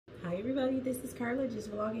everybody, this is Carla,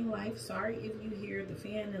 just vlogging life. Sorry if you hear the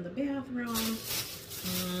fan in the bathroom.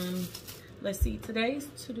 Let's see, today's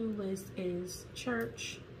to-do list is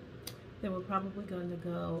church. Then we're probably going to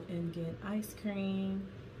go and get ice cream.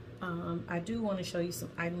 I do want to show you some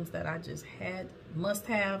items that I just had,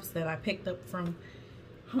 must-haves that I picked up from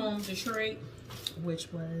Home Detroit,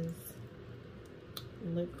 which was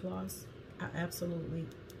lip gloss. I absolutely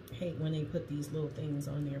hate when they put these little things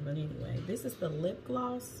on there, but anyway, this is the lip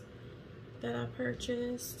gloss that I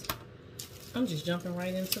purchased. I'm just jumping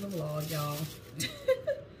right into the vlog, y'all.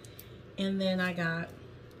 And then I got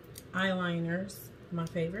eyeliners, my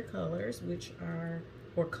favorite colors, which are,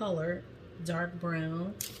 or color, dark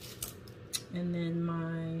brown. And then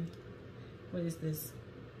my, what is this?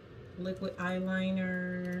 Liquid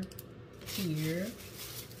eyeliner here.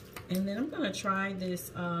 And then I'm gonna try this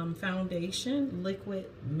foundation, liquid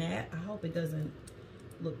matte. I hope it doesn't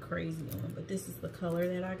look crazy on, but this is the color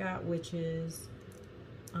that I got, which is,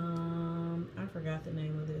 I forgot the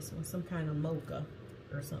name of this one, some kind of mocha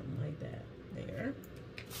or something like that there.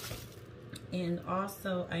 And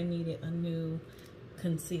also I needed a new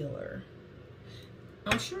concealer.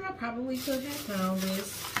 I'm sure I probably could have found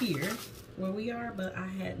this here where we are, but I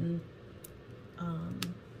hadn't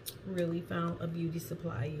really found a beauty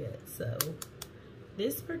supply yet. So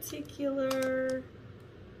this particular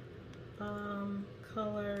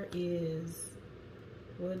color is,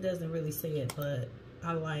 well, it doesn't really say it, but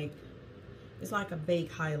I like, it's like a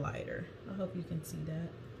baked highlighter. I hope you can see that.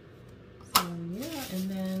 So yeah, and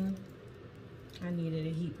then I needed a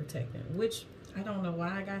heat protectant, which I don't know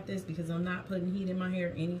why I got this, because I'm not putting heat in my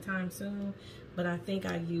hair anytime soon, but I think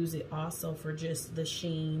I use it also for just the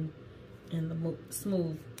sheen and the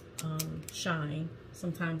smooth shine.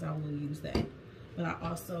 Sometimes I will use that, but I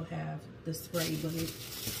also have the spray, but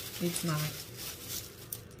it's not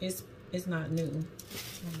new.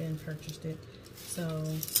 I've been purchased it. So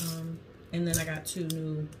and then I got two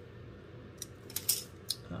new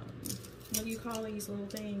what do you call these little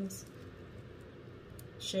things,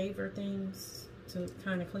 shaver things, to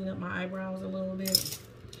kind of clean up my eyebrows a little bit,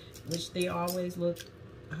 which they always look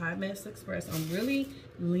Hot Mess Express. I'm really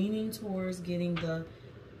leaning towards getting the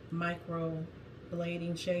micro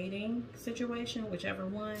blading shading situation, whichever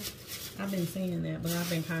one. I've been saying that, but I've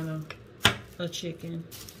been kind of a chicken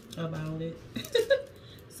about it.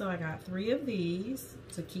 So I got 3 of these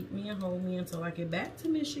to keep me and hold me until I get back to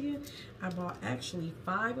Michigan. I bought actually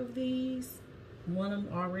 5 of these. One I'm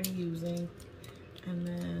already using. And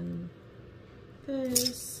then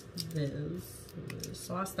this.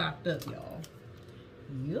 So I stocked up, y'all.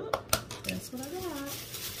 Yup, that's what I got.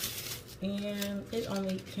 And it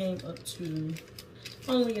only came up to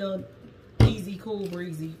only a easy, cool,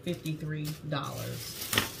 breezy $53.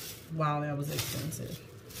 Wow, that was expensive.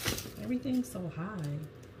 Everything's so high.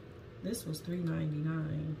 This was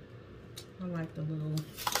 $3.99. I like the little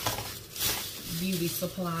beauty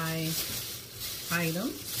supply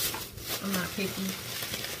items. I'm not picky.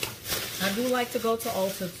 I do like to go to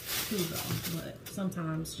Ulta too, though, but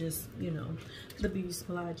sometimes just, you know, the beauty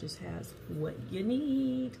supply just has what you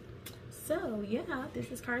need. So yeah, this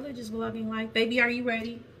is Carla, just vlogging life. Baby, are you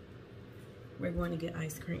ready? We're going to get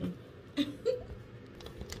ice cream.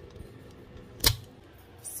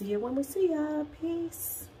 See you when we see ya.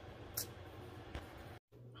 Peace.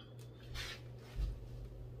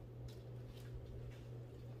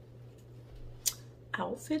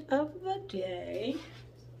 Outfit of the day.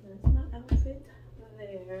 That's my outfit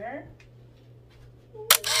there.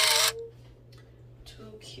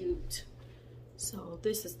 Too cute. So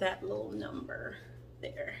this is that little number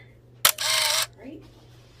there. Right?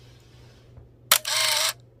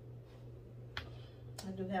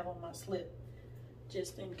 I do have on my slip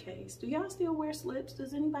just in case. Do y'all still wear slips?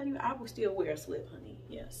 Does anybody? I would still wear a slip, honey.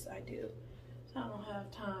 Yes, I do. So I don't have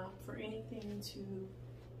time for anything to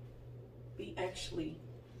be actually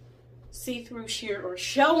see-through, sheer, or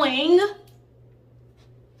showing.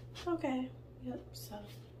 Okay. Yep. So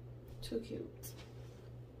too cute.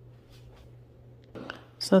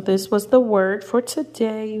 So this was the word for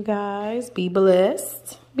today, you guys. Be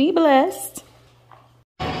blessed. Be blessed.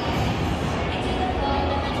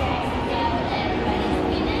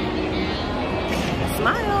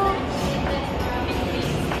 Smile.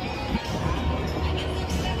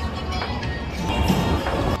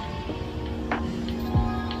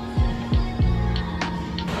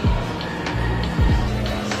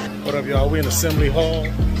 What up, y'all? We're in Assembly Hall.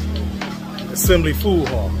 Assembly Food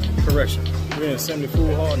Hall. Correction. We're in Assembly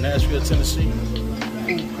Food Hall, Nashville, Tennessee.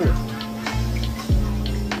 Food court.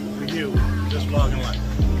 For you, just vlogging life.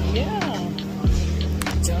 Yeah.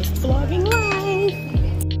 Just vlogging life.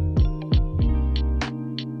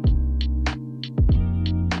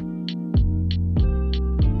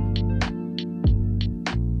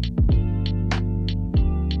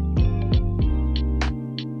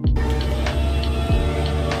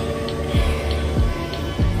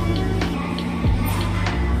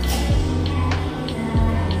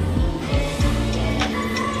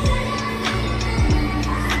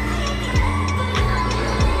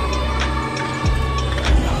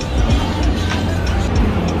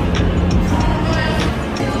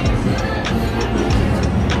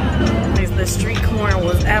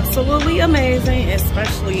 absolutely amazing,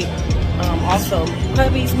 especially also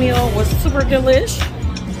hubby's meal was super delish.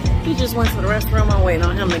 He just went to the restroom. I'm waiting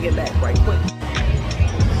on him to get back right quick.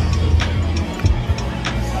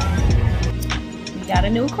 We got a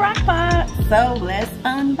new Crockpot, so let's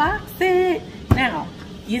unbox it. Now,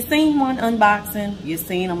 you've seen one unboxing, you've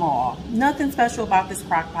seen them all. Nothing special about this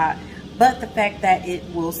Crockpot, but the fact that it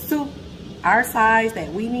will suit our size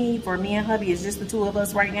that we need for me and hubby. Is just the two of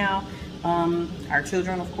us right now. Our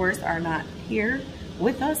children, of course, are not here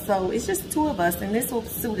with us, so it's just the two of us, and this will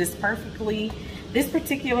suit us perfectly. This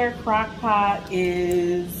particular Crockpot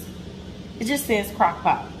is, it just says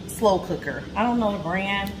Crockpot slow cooker. I don't know the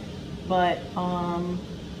brand, but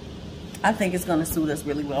I think it's gonna suit us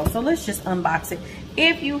really well. So let's just unbox it.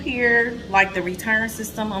 If you hear like the return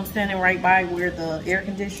system, I'm standing right by where the air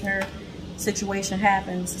conditioner situation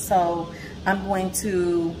happens. So I'm going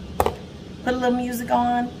to put a little music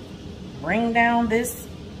on, bring down this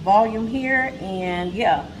volume here, and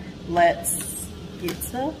yeah, let's get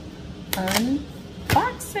to unboxing.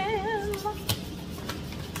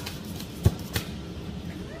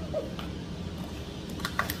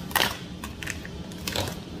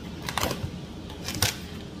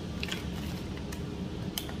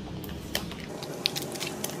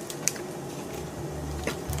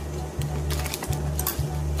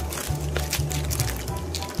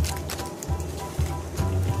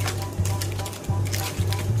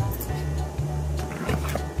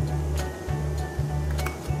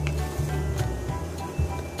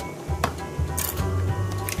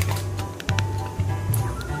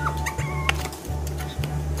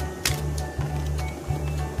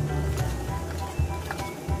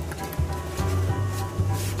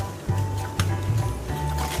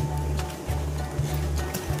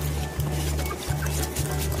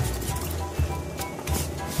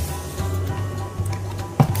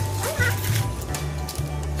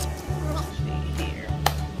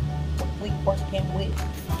 Working with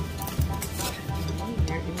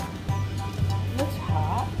the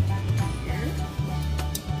top here.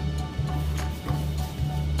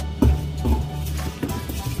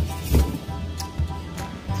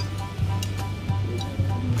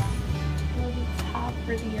 The top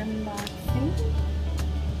for the unboxing.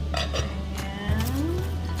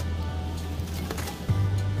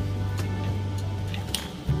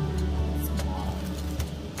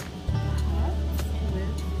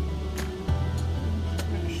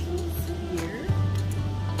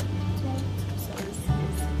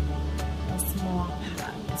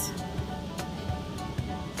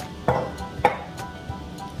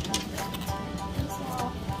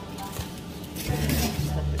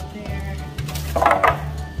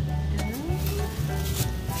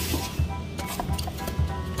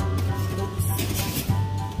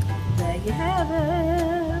 You have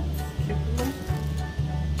it.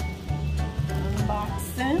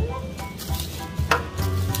 Unboxing.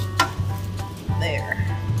 There.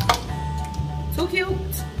 Too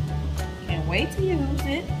cute. Can't wait to use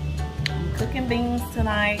it. I'm cooking beans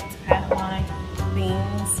tonight. Had my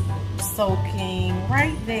beans soaking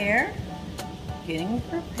right there. Getting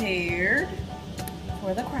prepared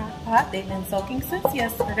for the Crockpot. They've been soaking since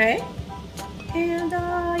yesterday. And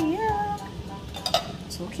yeah.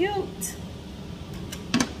 So cute.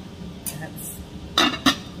 That's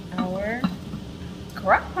our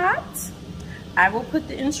Crockpot. I will put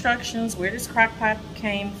the instructions where this Crockpot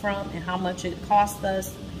came from and how much it cost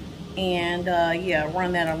us, and yeah,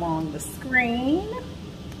 run that along the screen.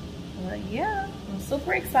 Yeah, I'm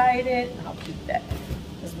super excited. I'll keep that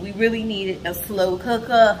because we really needed a slow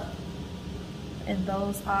cooker, and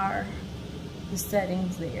those are the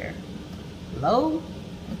settings there. Low.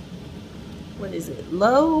 What is it?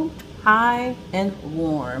 Low, high, and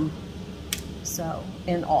warm. So,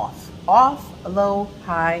 and off. Off, low,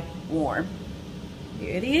 high, warm.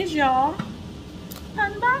 Here it is, y'all.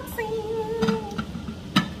 Unboxing.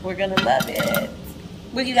 We're gonna love it.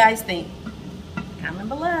 What do you guys think? Comment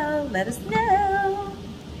below. Let us know.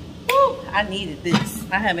 Woo, I needed this.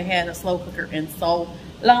 I haven't had a slow cooker in so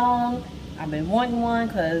long. I've been wanting one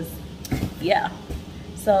because, yeah.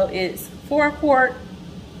 So it's 4-quart.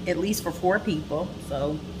 At least for 4 people,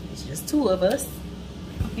 so it's just 2 of us.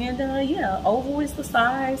 And yeah, oval is the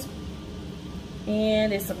size,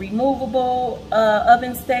 and it's a removable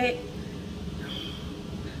oven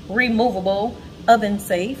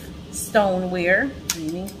safe stoneware,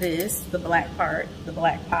 meaning this, the black part, the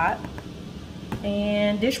black pot,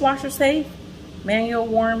 and dishwasher safe, manual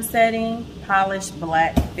warm setting, polished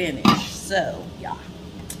black finish. So yeah,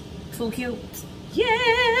 too cute.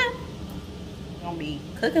 Yeah. Gonna be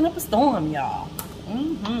cooking up a storm, y'all.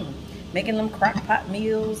 Making them Crockpot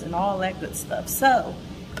meals and all that good stuff. So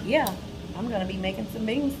yeah, I'm gonna be making some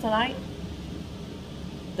beans tonight.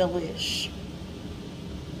 Delish.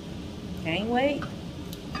 Can't wait.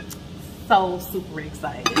 So super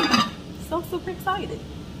excited. So super excited.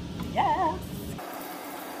 Yes.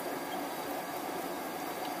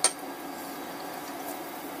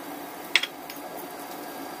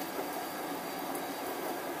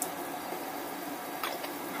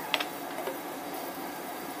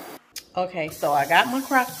 Okay, so I got my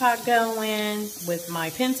crock pot going with my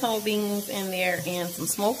pinto beans in there and some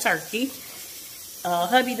smoked turkey.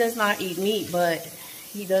 Hubby does not eat meat, but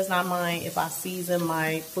he does not mind if I season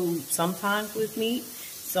my food sometimes with meat.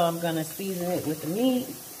 So I'm going to season it with the meat.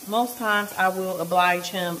 Most times I will oblige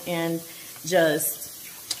him and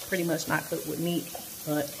just pretty much not cook with meat.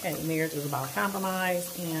 But hey, marriage is about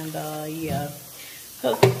compromise, and yeah.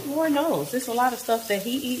 Because Lord knows, there's a lot of stuff that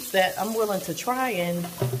he eats that I'm willing to try, and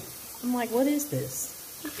I'm like, what is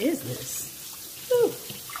this? What is this? Whew.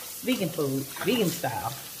 Vegan food, vegan style.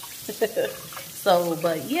 So,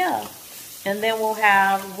 but yeah. And then we'll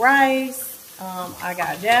have rice. I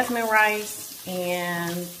got jasmine rice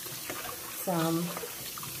and some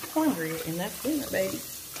cornbread, and that's dinner, baby.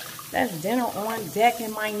 That's dinner on deck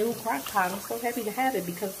in my new crock pot. I'm so happy to have it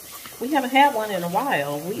because we haven't had one in a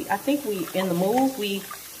while. I think in the move, we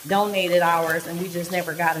donated ours and we just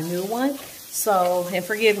never got a new one. So, and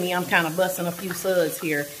forgive me, I'm kind of busting a few suds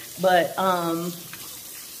here. But,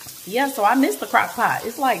 yeah, so I miss the crock pot.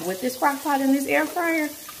 It's like with this crock pot and this air fryer,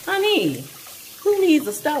 honey, who needs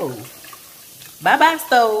a stove? Bye-bye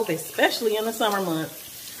stove, especially in the summer months.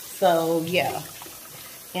 So, yeah.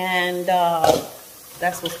 And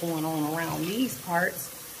that's what's going on around these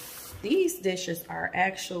parts. These dishes are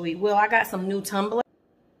actually, well, I got some new tumblers.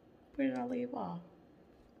 Where did I leave off?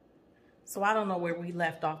 So I don't know where we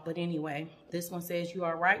left off, but anyway, this one says you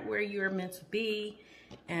are right where you're meant to be.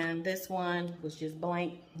 And this one was just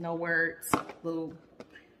blank, no words, little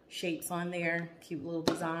shapes on there, cute little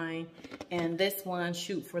design. And this one,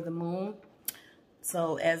 shoot for the moon.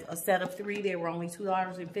 So as a set of 3, they were only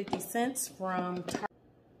 $2.50 from Target.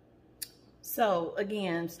 So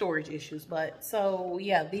again, storage issues, but so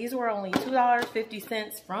yeah, these were only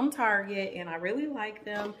 $2.50 from Target, and I really like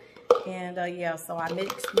them. And yeah, so I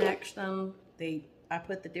matched them. I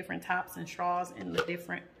put the different tops and straws in the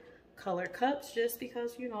different color cups just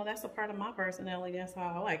because, you know, that's a part of my personality. That's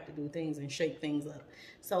how I like to do things and shake things up.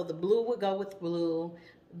 So the blue would go with blue,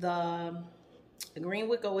 the green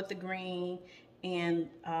would go with the green, and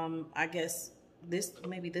I guess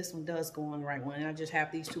maybe this one does go on the right one, and I just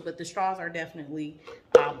have these 2, but the straws are definitely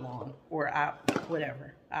oblong or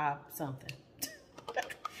whatever, something.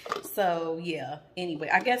 So yeah, anyway,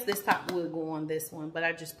 I guess this top would go on this one, but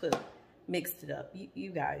I just mixed it up. You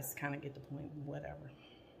guys kind of get the point, whatever.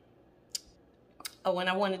 Oh, and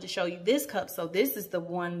I wanted to show you this cup. So this is the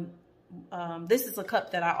one, this is a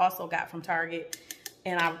cup that I also got from Target,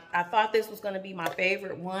 and I thought this was going to be my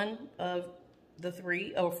favorite one of the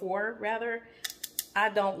 3 or 4 rather. I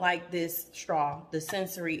don't like this straw. The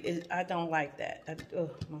sensory I don't like that.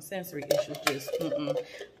 My sensory issues just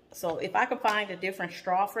So if I could find a different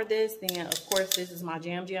straw for this, then of course this is my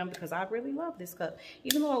jam because I really love this cup.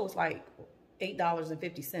 Even though it was like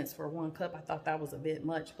 $8.50 for 1 cup, I thought that was a bit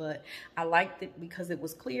much, but I liked it because it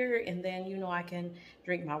was clear, and then, you know, I can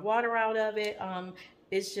drink my water out of it.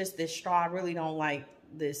 It's just this straw. I really don't like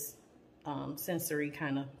this sensory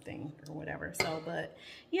kind of thing or whatever. So, but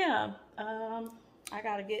yeah, I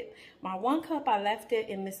gotta get my 1 cup. I left it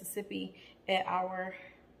in Mississippi at our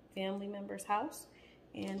family member's house,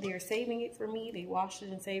 and they're saving it for me. They washed it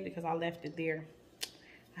and saved it because I left it there.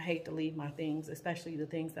 I hate to leave my things, especially the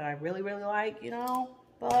things that I really, really like, you know,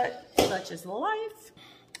 but such is life.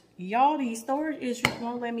 Y'all, these storage issues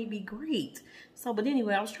won't let me be great. So, but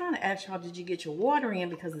anyway, I was trying to ask y'all, did you get your water in?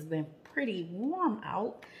 Because it's been pretty warm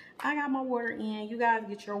out. I got my water in. You guys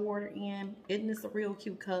get your water in. Isn't this a real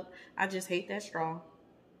cute cup? I just hate that straw.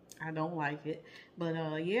 I don't like it.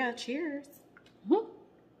 But yeah, cheers.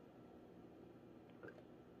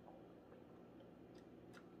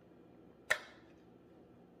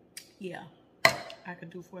 Yeah, I could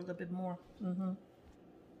do for a little bit more.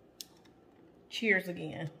 Cheers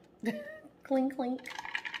again. Clink, clink.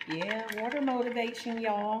 Yeah, water motivation,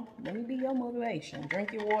 y'all. Let me be your motivation.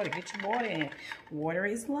 Drink your water. Get your water in. Water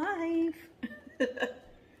is life.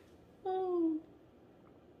 Oh.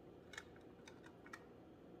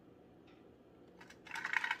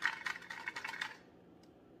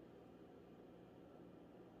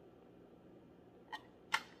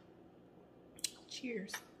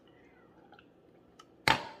 Cheers.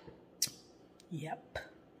 Yep.